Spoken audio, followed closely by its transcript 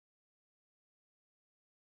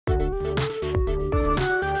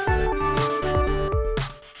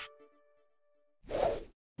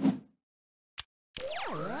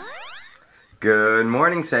Good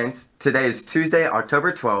morning, Saints. Today is Tuesday,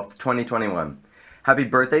 October 12th, 2021. Happy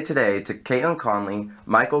birthday today to Caitlin Conley,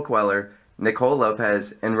 Michael Queller, Nicole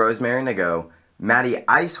Lopez, and Rosemary Nago, Maddie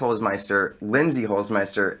Ice Holzmeister, Lindsay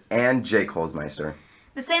Holzmeister, and Jake Holzmeister.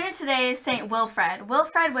 The saint of today is Saint Wilfred.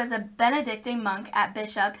 Wilfred was a Benedictine monk at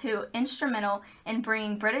Bishop who instrumental in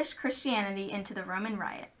bringing British Christianity into the Roman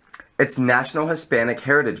riot. It's National Hispanic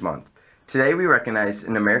Heritage Month. Today we recognize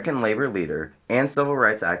an American labor leader and civil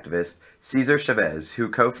rights activist, Cesar Chavez, who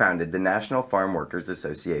co-founded the National Farm Workers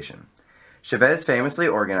Association. Chavez famously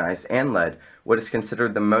organized and led what is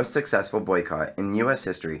considered the most successful boycott in U.S.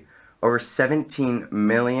 history. Over 17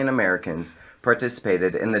 million Americans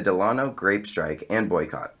participated in the Delano grape strike and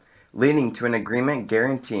boycott, leading to an agreement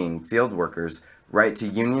guaranteeing field workers right to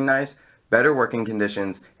unionize, better working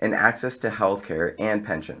conditions, and access to health care and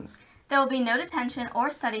pensions. There will be no detention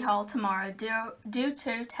or study hall tomorrow due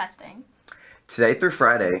to testing. Today through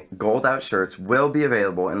Friday, Gold Out shirts will be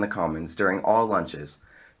available in the Commons during all lunches.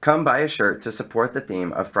 Come buy a shirt to support the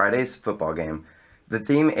theme of Friday's football game. The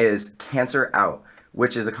theme is Cancer Out,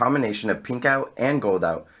 which is a combination of Pink Out and Gold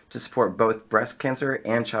Out to support both breast cancer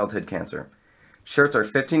and childhood cancer. Shirts are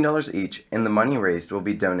 $15 each, and the money raised will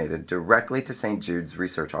be donated directly to St. Jude's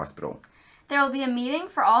Research Hospital. There will be a meeting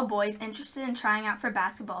for all boys interested in trying out for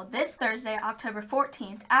basketball this Thursday, October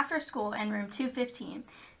 14th, after school in room 215.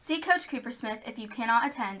 See Coach Coopersmith if you cannot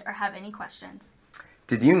attend or have any questions.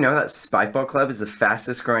 Did you know that Spikeball Club is the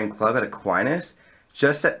fastest growing club at Aquinas?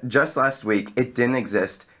 Just last week, it didn't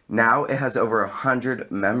exist. Now it has over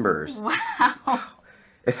 100 members. Wow.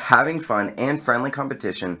 If having fun and friendly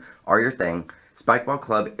competition are your thing, Spikeball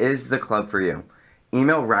Club is the club for you.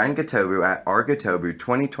 Email Ryan Gatobu at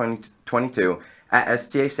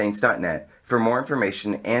rgatobu2022@stasaints.net for more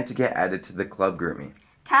information and to get added to the club GroupMe.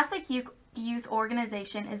 Catholic Youth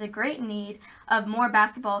Organization is a great need of more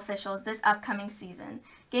basketball officials this upcoming season.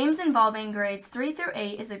 Games involving grades 3 through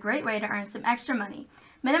 8 is a great way to earn some extra money.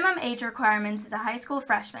 Minimum age requirements is a high school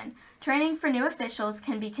freshman. Training for new officials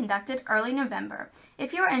can be conducted early November.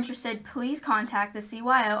 If you are interested, please contact the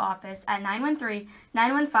CYO office at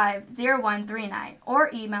 913-915-0139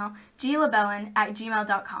 or email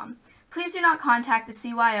glabellin@gmail.com. Please do not contact the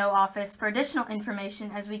CYO office for additional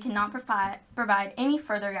information as we cannot provide any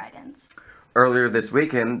further guidance. Earlier this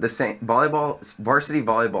weekend, the varsity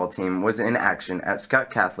volleyball team was in action at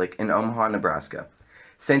Scott Catholic in Omaha, Nebraska.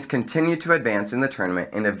 Saints continued to advance in the tournament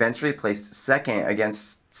and eventually placed second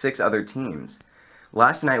against 6 other teams.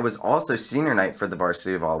 Last night was also senior night for the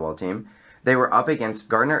varsity volleyball team. They were up against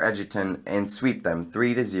Gardner Edgerton and swept them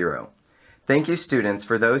 3-0. Thank you, students,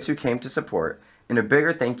 for those who came to support, and a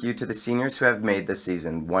bigger thank you to the seniors who have made this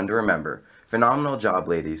season one to remember. Phenomenal job,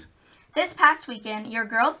 ladies. This past weekend, your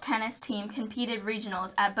girls' tennis team competed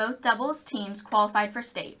regionals at both doubles teams qualified for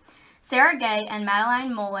state. Sarah Gay and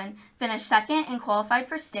Madeline Mullen finished second and qualified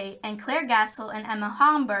for state, and Claire Gassel and Emma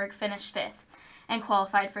Homburg finished fifth and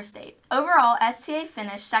qualified for state. Overall, STA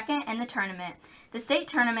finished second in the tournament. The state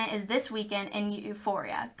tournament is this weekend in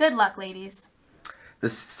Euphoria. Good luck, ladies. The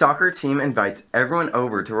soccer team invites everyone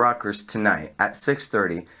over to Rockhurst tonight at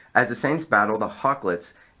 6:30 as the Saints battle the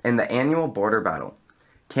Hawklets in the annual border battle.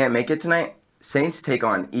 Can't make it tonight? Saints take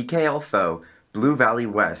on EKL foe Blue Valley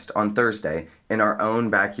West on Thursday in our own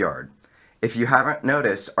backyard. If you haven't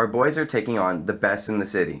noticed, our boys are taking on the best in the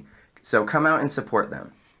city, so come out and support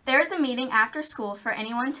them. There is a meeting after school for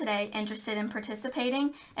anyone today interested in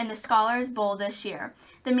participating in the Scholars Bowl this year.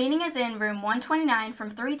 The meeting is in room 129 from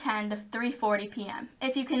 3:10 to 3:40 p.m.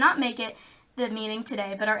 If you cannot make it the meeting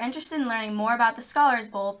today but are interested in learning more about the Scholars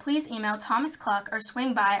Bowl, please email Thomas Cluck or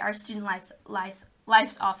swing by our Student Life's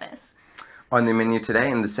office. On the menu today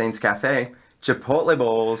in the Saints Cafe, Chipotle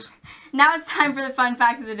bowls. Now it's time for the fun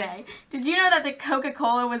fact of the day. Did you know that the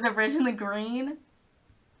Coca-Cola was originally green?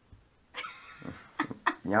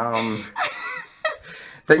 Yum.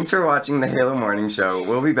 Thanks for watching the Halo Morning Show.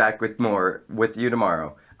 We'll be back with more with you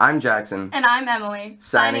tomorrow. I'm Jackson. And I'm Emily.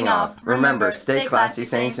 Signing off. Remember, stay classy,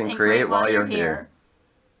 Saints, and create while you're here.